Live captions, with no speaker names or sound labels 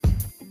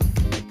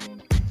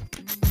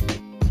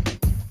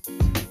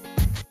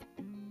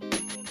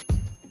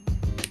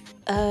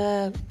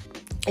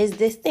Is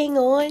this thing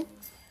on?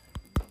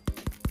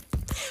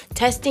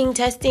 Testing,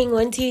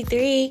 1, 2,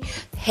 3.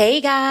 Hey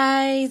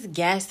guys,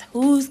 guess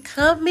who's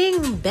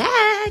coming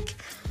back?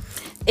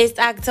 It's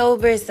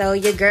October, so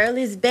your girl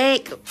is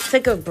back.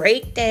 Took a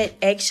break that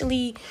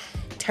actually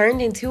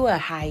turned into a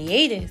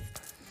hiatus.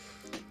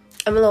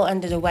 I'm a little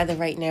under the weather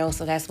right now,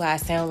 so that's why I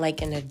sound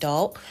like an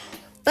adult.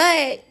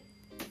 But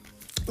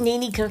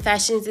Nene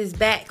Confessions is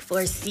back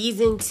for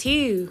season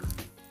 2.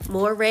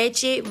 More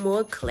ratchet,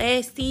 more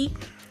classy,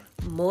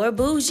 more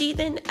bougie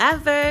than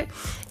ever.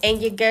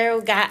 And your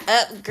girl got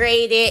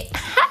upgraded.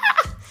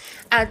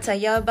 I'll tell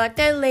y'all about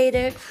that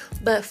later.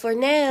 But for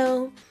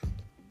now,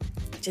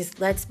 just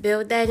let's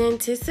build that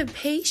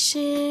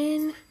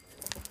anticipation.